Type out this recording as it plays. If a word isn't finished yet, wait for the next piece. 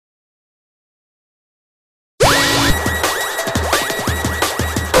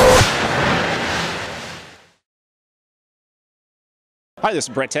Hi, this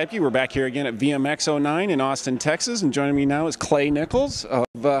is Brett Tabke. We're back here again at VMX 09 in Austin, Texas, and joining me now is Clay Nichols,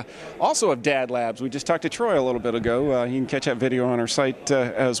 also of DadLabs. We just talked to Troy a little bit ago. You can catch that video on our site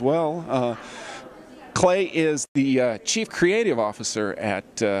as well. Clay is the Chief Creative Officer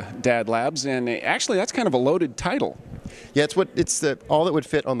at DadLabs, and actually that's kind of a loaded title. Yeah, it's all that would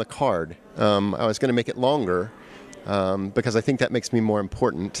fit on the card. I was going to make it longer because I think that makes me more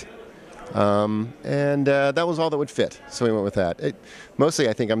important. And that was all that would fit, so we went with that. Mostly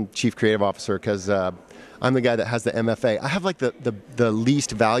I think I'm Chief Creative Officer because I'm the guy that has the MFA. I have like the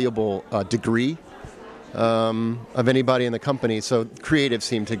least valuable degree of anybody in the company, so creative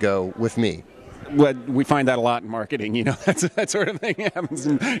seemed to go with me. Well, we find that a lot in marketing, you know, that sort of thing happens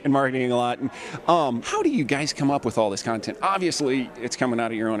in marketing a lot. And, how do you guys come up with all this content? Obviously, it's coming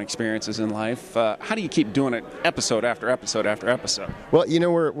out of your own experiences in life. How do you keep doing it episode after episode after episode? Well, you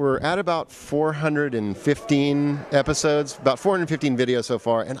know, we're at about 415 episodes, about 415 videos so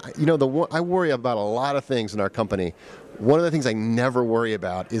far. And, you know, I worry about a lot of things in our company. One of the things I never worry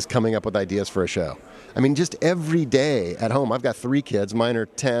about is coming up with ideas for a show. I mean, just every day at home, I've got 3 kids, mine are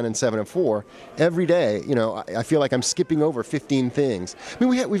 10 and 7 and 4. Every day, you know, I feel like I'm skipping over 15 things. I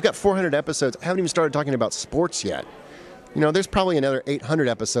mean, we've got 400 episodes. I haven't even started talking about sports yet. You know, there's probably another 800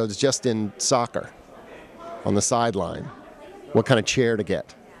 episodes just in soccer, on the sideline. What kind of chair to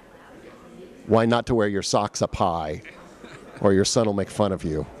get? Why not to wear your socks up high, or your son will make fun of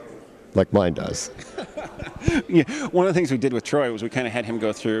you, like mine does. Yeah, one of the things we did with Troy was we kind of had him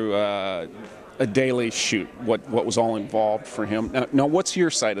go through a daily shoot, what was all involved for him. Now what's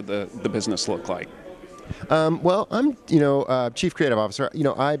your side of the business look like? Well, I'm, Chief Creative Officer. You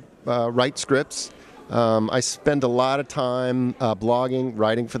know, I write scripts. I spend a lot of time blogging,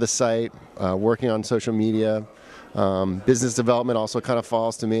 writing for the site, working on social media. Business development also kind of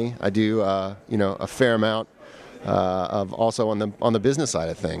falls to me. I do, a fair amount of also on the business side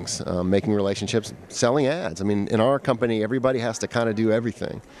of things, making relationships, selling ads. I mean, in our company, everybody has to kind of do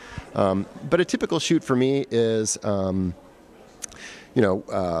everything. But a typical shoot for me is, coming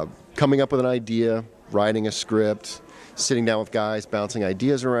up with an idea, writing a script, sitting down with guys, bouncing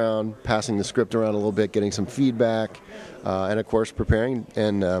ideas around, passing the script around a little bit, getting some feedback, and of course preparing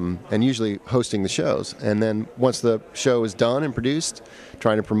and usually hosting the shows. And then once the show is done and produced,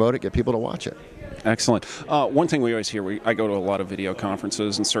 trying to promote it, get people to watch it. Excellent. One thing we always hear, I go to a lot of video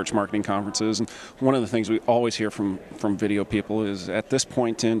conferences and search marketing conferences, and one of the things we always hear from video people is at this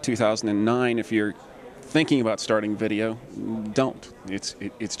point in 2009, if you're thinking about starting video, don't.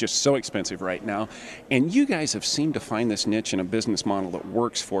 It's just so expensive right now. And you guys have seemed to find this niche in a business model that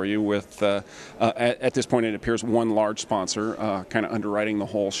works for you with, at this point it appears, one large sponsor kind of underwriting the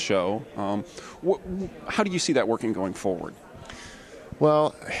whole show. How do you see that working going forward?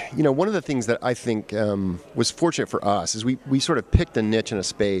 Well, you know, one of the things that I think was fortunate for us is we sort of picked a niche in a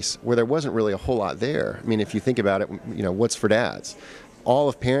space where there wasn't really a whole lot there. I mean, if you think about it, you know, what's for dads? All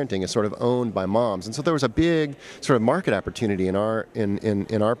of parenting is sort of owned by moms, and so there was a big sort of market opportunity in our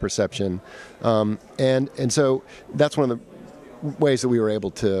perception, and so that's one of the ways that we were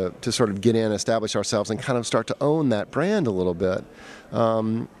able to sort of get in, establish ourselves, and kind of start to own that brand a little bit.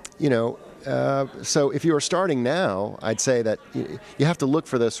 So if you were starting now, I'd say that you have to look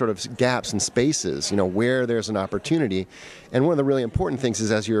for those sort of gaps and spaces, you know, where there's an opportunity. And one of the really important things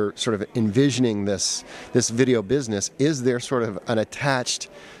is, as you're sort of envisioning this video business, is there sort of an attached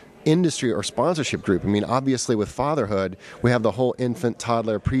industry or sponsorship group? I mean, obviously with fatherhood, we have the whole infant,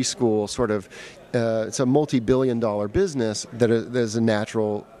 toddler, preschool sort of, it's a multi-billion-dollar business that is a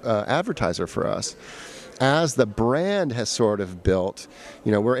natural advertiser for us. As the brand has sort of built,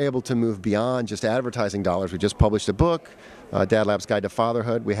 you know, we're able to move beyond just advertising dollars. We just published a book, DadLabs Guide to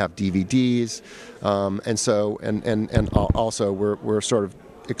Fatherhood. We have DVDs, and also we're sort of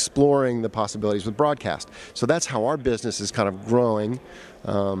exploring the possibilities with broadcast. So that's how our business is kind of growing.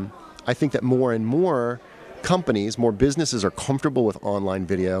 I think that more and more companies, more businesses are comfortable with online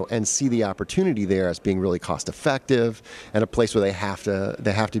video and see the opportunity there as being really cost effective and a place where they have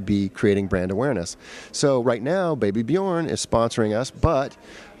to be creating brand awareness. So right now, Baby Bjorn is sponsoring us, but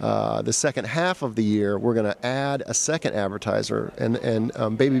the second half of the year we're going to add a second advertiser, and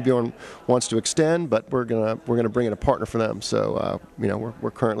Baby Bjorn wants to extend, but we're gonna bring in a partner for them. So we're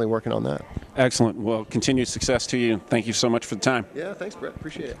currently working on that. Excellent. Well, continued success to you. Thank you so much for the time. Yeah, thanks, Brett.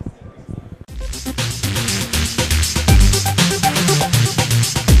 Appreciate it.